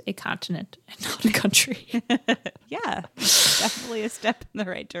is a continent and not a country. Yeah, definitely a step in the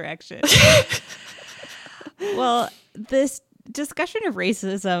right direction. Well, this discussion of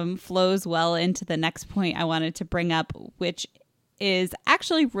racism flows well into the next point I wanted to bring up, which is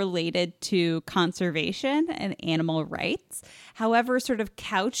actually related to conservation and animal rights. However, sort of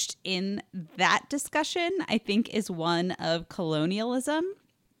couched in that discussion, I think, is one of colonialism.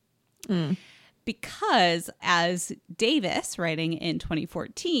 Because as Davis, writing in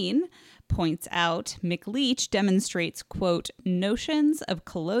 2014, points out, McLeach demonstrates, quote, notions of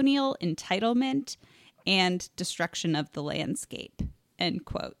colonial entitlement and destruction of the landscape, end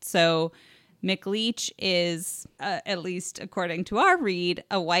quote. So McLeach is, at least according to our read,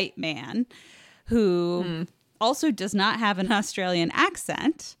 a white man who also does not have an Australian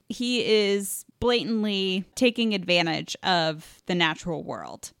accent. He is blatantly taking advantage of the natural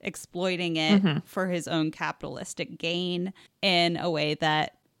world, exploiting it for his own capitalistic gain in a way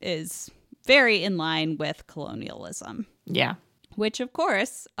that is very in line with colonialism. Yeah. Which, of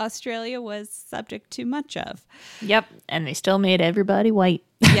course, Australia was subject to much of. Yep. And they still made everybody white.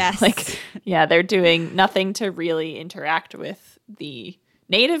 Yes. Yeah, they're doing nothing to really interact with the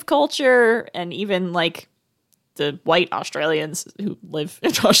native culture and even like the white Australians who live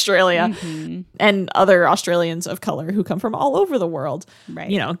in Australia and other Australians of color who come from all over the world. Right.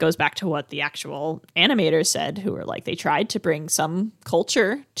 You know, it goes back to what the actual animators said, who were like, they tried to bring some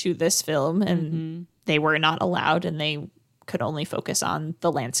culture to this film and they were not allowed, and they could only focus on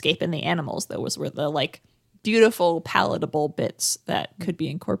the landscape and the animals. Those were the like beautiful, palatable bits that could be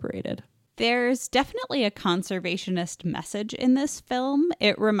incorporated. There's definitely a conservationist message in this film.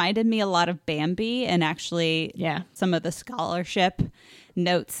 It reminded me a lot of Bambi, and actually some of the scholarship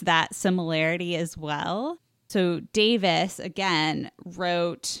notes that similarity as well. So Davis, again,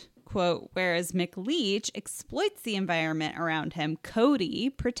 wrote, quote, whereas McLeach exploits the environment around him, Cody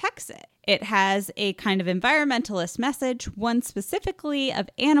protects it. It has a kind of environmentalist message, one specifically of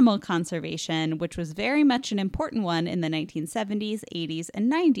animal conservation, which was very much an important one in the 1970s, 80s,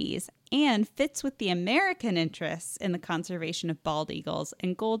 and 90s, and fits with the American interests in the conservation of bald eagles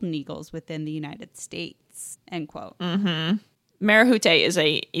and golden eagles within the United States, end quote. Marahute is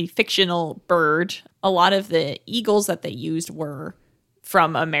a fictional bird. A lot of the eagles that they used were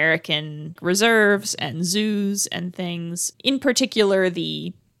from American reserves and zoos and things. In particular,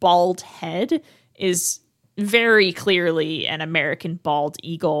 the bald head is very clearly an American bald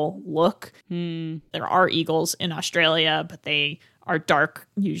eagle look. There are eagles in Australia, but they are dark,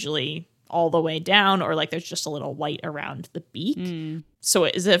 usually all the way down, or like there's just a little white around the beak. So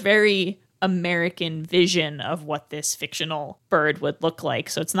it is a very American vision of what this fictional bird would look like.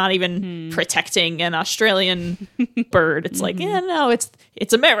 So it's not even protecting an Australian bird. It's like, yeah, no,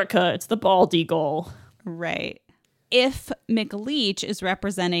 it's America. It's the bald eagle. Right. If McLeach is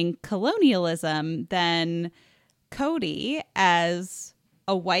representing colonialism, then Cody, as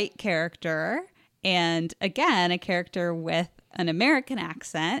a white character, And again, a character with an American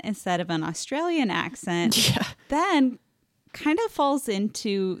accent instead of an Australian accent then kind of falls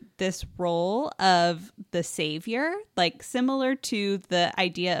into this role of the savior, like similar to the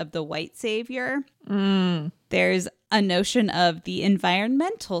idea of the white savior. There's a notion of the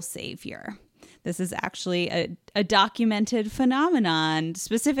environmental savior. This is actually a documented phenomenon,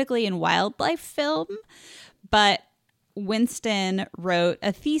 specifically in wildlife film. But Winston wrote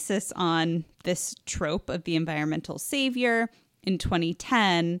a thesis on this trope of the environmental savior in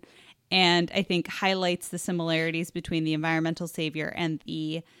 2010, and I think highlights the similarities between the environmental savior and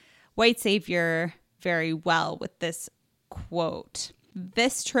the white savior very well with this quote.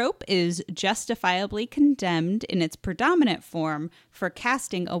 This trope is justifiably condemned in its predominant form for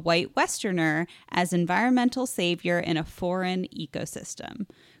casting a white Westerner as environmental savior in a foreign ecosystem.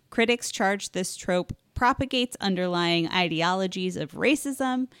 Critics charge this trope propagates underlying ideologies of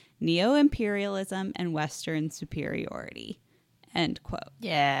racism, neo-imperialism, and Western superiority. End quote.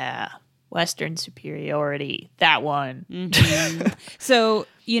 Yeah. Western superiority. That one. Mm-hmm. So,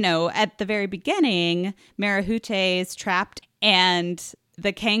 at the very beginning, Marahute is trapped and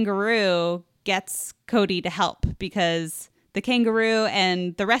the kangaroo gets Cody to help because the kangaroo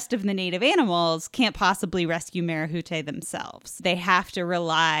and the rest of the native animals can't possibly rescue Marahute themselves. They have to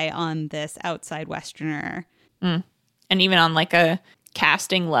rely on this outside Westerner. And even on like a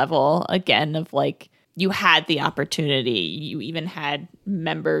casting level, again, of like, you had the opportunity. You even had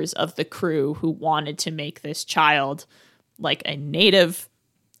members of the crew who wanted to make this child like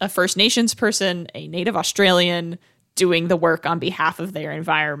a First Nations person, a Native Australian, doing the work on behalf of their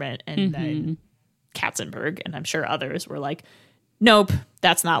environment. And then Katzenberg, and I'm sure others, were like, nope,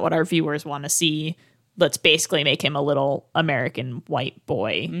 that's not what our viewers want to see. Let's basically make him a little American white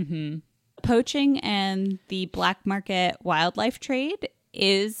boy. Poaching and the black market wildlife trade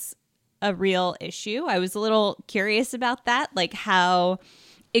is a real issue. I was a little curious about that, like how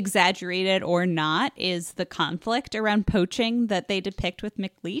exaggerated or not is the conflict around poaching that they depict with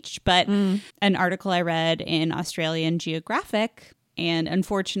McLeach. But an article I read in Australian Geographic, and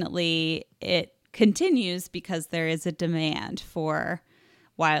unfortunately it continues because there is a demand for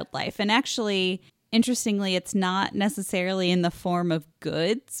wildlife. And actually, interestingly, it's not necessarily in the form of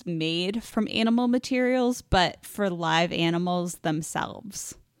goods made from animal materials, but for live animals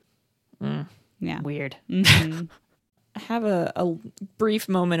themselves. Yeah. Weird. I have a brief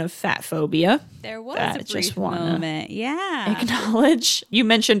moment of fat phobia. There was a brief moment. Yeah. Acknowledge. You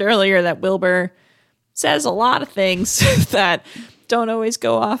mentioned earlier that Wilbur says a lot of things that don't always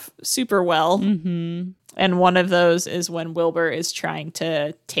go off super well. And one of those is when Wilbur is trying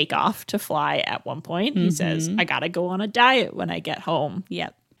to take off to fly at one point. He says, I got to go on a diet when I get home.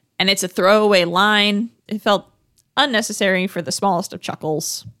 Yep. And it's a throwaway line. It felt unnecessary for the smallest of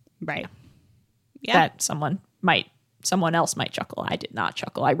chuckles. Right. Yeah. That someone else might chuckle. I did not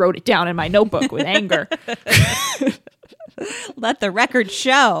chuckle. I wrote it down in my notebook with anger. Let the record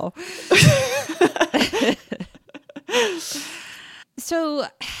show. So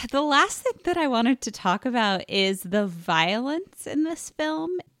the last thing that I wanted to talk about is the violence in this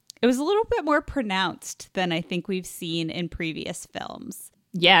film. It was a little bit more pronounced than I think we've seen in previous films.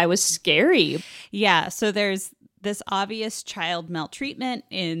 Yeah, it was scary. Yeah, so there's this obvious child maltreatment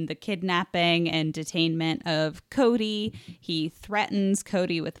in the kidnapping and detainment of Cody. He threatens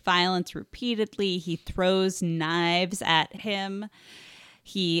Cody with violence repeatedly. He throws knives at him.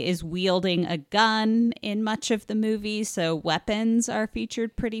 He is wielding a gun in much of the movie, so weapons are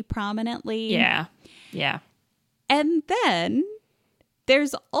featured pretty prominently. Yeah. And then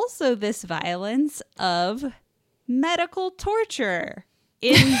there's also this violence of medical torture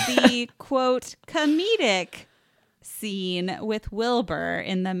in the, quote, comedic scene with Wilbur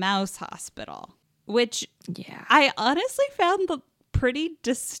in the mouse hospital, which I honestly found pretty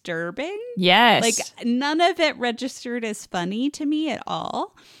disturbing. Yes. Like, none of it registered as funny to me at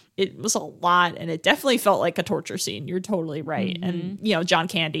all. It was a lot, and it definitely felt like a torture scene. You're totally right. And, John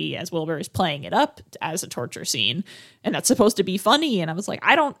Candy as Wilbur is playing it up as a torture scene, and that's supposed to be funny. And I was like,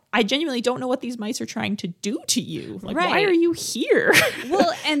 I genuinely don't know what these mice are trying to do to you. Like, why are you here?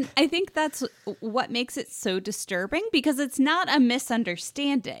 Well, and I think that's what makes it so disturbing, because it's not a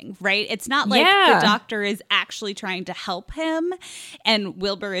misunderstanding, right? It's not like the doctor is actually trying to help him, and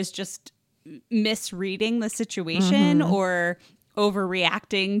Wilbur is just misreading the situation or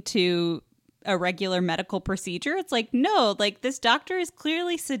overreacting to a regular medical procedure. It's like, no, like, this doctor is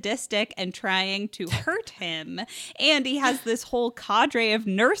clearly sadistic and trying to hurt him, and he has this whole cadre of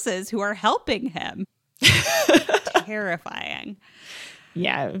nurses who are helping him. Terrifying.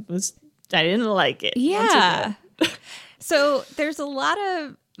 Yeah, I didn't like it. Yeah. So there's a lot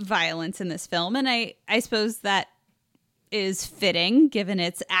of violence in this film, and I suppose that is fitting given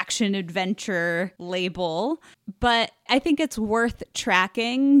its action adventure label. But I think it's worth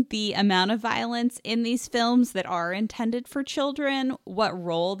tracking the amount of violence in these films that are intended for children, what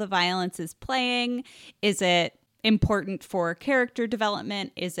role the violence is playing. Is it important for character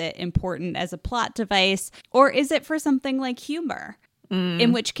development? Is it important as a plot device? Or is it for something like humor?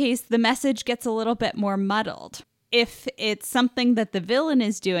 In which case the message gets a little bit more muddled. If it's something that the villain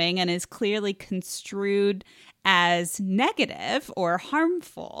is doing and is clearly construed as negative or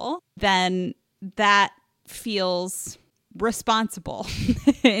harmful, then that feels responsible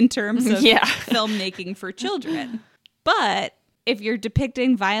in terms of filmmaking for children. But if you're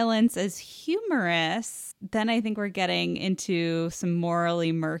depicting violence as humorous, then I think we're getting into some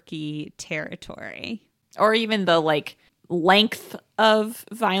morally murky territory. Or even the length of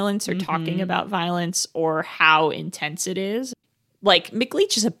violence or talking about violence or how intense it is. Like,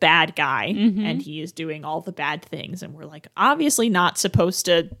 McLeach is a bad guy and he is doing all the bad things. And we're obviously not supposed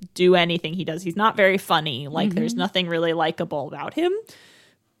to do anything he does. He's not very funny. There's nothing really likable about him.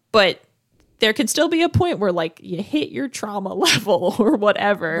 But there can still be a point where you hit your trauma level or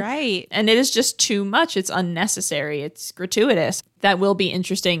whatever. Right. And it is just too much. It's unnecessary. It's gratuitous. That will be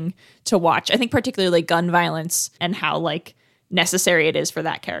interesting to watch. I think particularly gun violence and how necessary it is for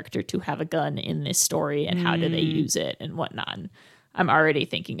that character to have a gun in this story and how do they use it and whatnot. And I'm already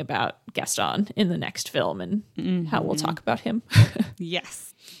thinking about Gaston in the next film and how we'll talk about him.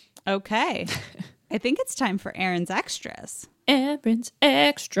 Yes. Okay. I think it's time for Aaron's Extras. Aaron's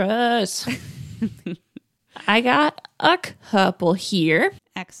Extras. I got a couple here.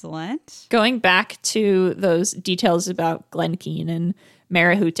 Excellent. Going back to those details about Glenn Keane and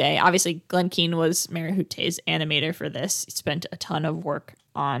Marahute. Obviously, Glenn Keane was Marahute's animator for this. He spent a ton of work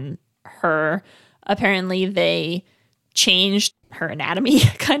on her. Apparently, they changed her anatomy,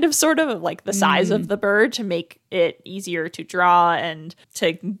 sort of the size of the bird to make it easier to draw and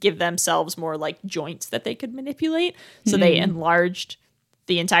to give themselves more joints that they could manipulate. So they enlarged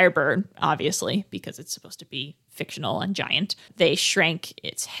the entire bird, obviously, because it's supposed to be fictional and giant. They shrank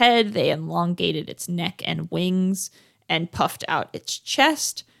its head, they elongated its neck and wings, and puffed out its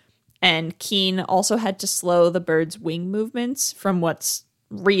chest. And Keane also had to slow the bird's wing movements from what's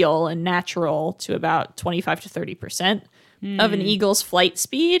real and natural to about 25 to 30% of an eagle's flight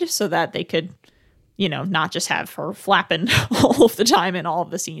speed so that they could, not just have her flapping all of the time in all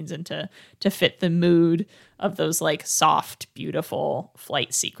of the scenes and to fit the mood of those soft, beautiful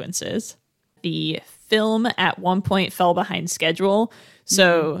flight sequences. The film at one point fell behind schedule.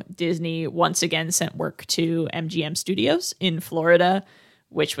 So Disney once again sent work to MGM Studios in Florida,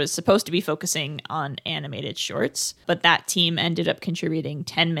 which was supposed to be focusing on animated shorts. But that team ended up contributing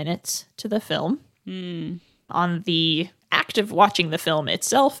 10 minutes to the film. On the act of watching the film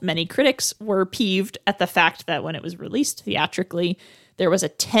itself, many critics were peeved at the fact that when it was released theatrically, there was a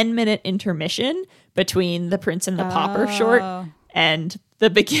 10-minute intermission between the Prince and the Pauper short and the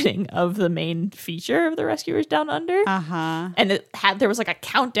beginning of the main feature of The Rescuers Down Under. And there was a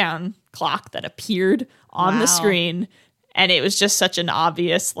countdown clock that appeared on the screen. And it was just such an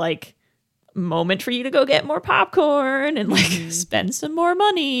obvious moment for you to go get more popcorn and spend some more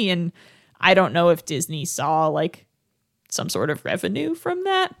money. And I don't know if Disney saw some sort of revenue from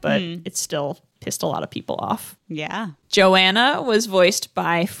that, but it still pissed a lot of people off. Yeah. Joanna was voiced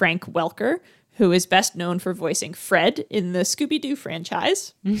by Frank Welker, who is best known for voicing Fred in the Scooby-Doo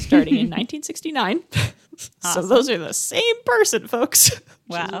franchise, starting in 1969. So those are the same person, folks.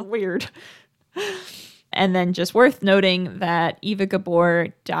 Wow. Weird. And then just worth noting that Eva Gabor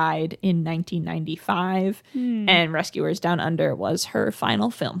died in 1995, and Rescuers Down Under was her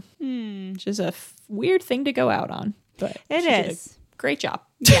final film, which is a weird thing to go out on. But it is. Great job.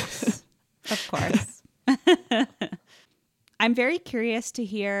 Yes, of course. I'm very curious to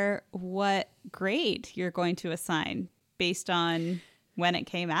hear what grade you're going to assign based on when it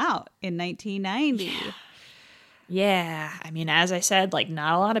came out in 1990. Yeah. I mean, as I said,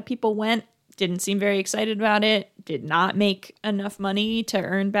 not a lot of people went, didn't seem very excited about it, did not make enough money to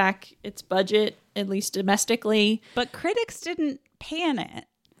earn back its budget, at least domestically. But critics didn't pan it.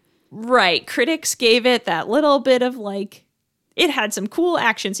 Right. Critics gave it that little bit of it had some cool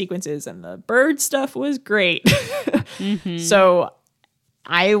action sequences and the bird stuff was great. So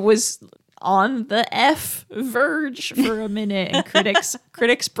I was on the F verge for a minute and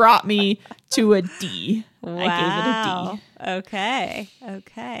critics brought me to a D. Wow. I gave it a D.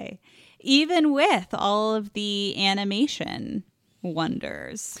 Okay. Even with all of the animation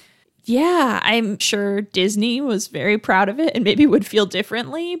wonders. Yeah, I'm sure Disney was very proud of it and maybe would feel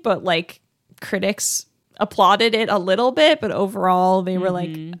differently, but critics applauded it a little bit, but overall they were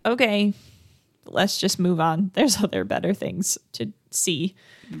like, okay, let's just move on. There's other better things to see.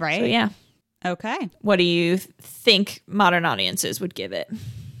 Right. So yeah. Okay. What do you think modern audiences would give it?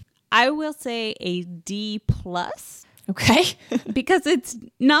 I will say a D+, Okay. because it's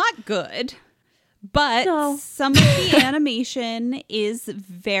not good, but No. some of the animation is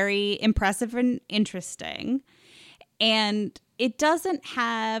very impressive and interesting. And it doesn't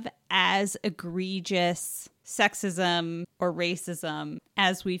have as egregious sexism or racism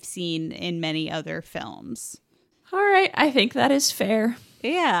as we've seen in many other films. All right. I think that is fair.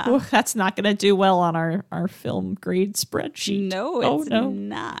 Yeah. Oh, that's not going to do well on our film grade spreadsheet. No, it's no.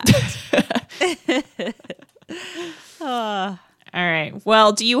 not. All right.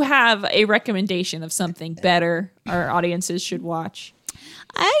 Well, do you have a recommendation of something better our audiences should watch?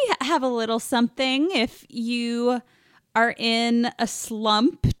 I have a little something. If you are in a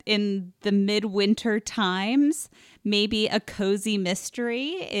slump in the midwinter times, maybe a cozy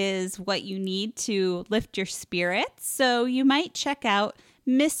mystery is what you need to lift your spirits. So you might check out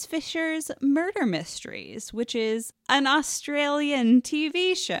Miss Fisher's Murder Mysteries, which is an Australian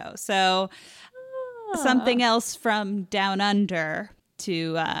TV show. So something else from Down Under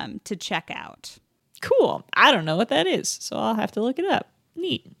to check out. Cool. I don't know what that is, so I'll have to look it up.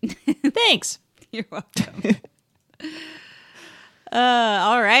 Neat. Thanks. You're welcome.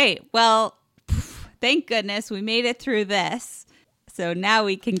 All right. Well, thank goodness we made it through this. So now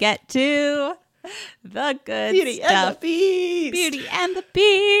we can get to the good Beauty stuff. and the Beast. Beauty and the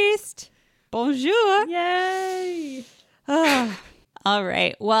Beast. Bonjour. Yay. All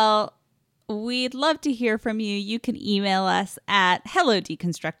right. Well, we'd love to hear from you. You can email us at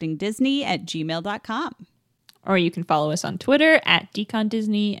hellodeconstructingdisney@gmail.com. Or you can follow us on Twitter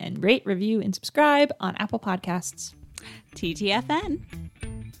 @DeconDisney and rate, review, and subscribe on Apple Podcasts. TTFN.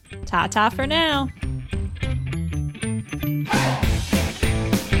 Ta-ta for now.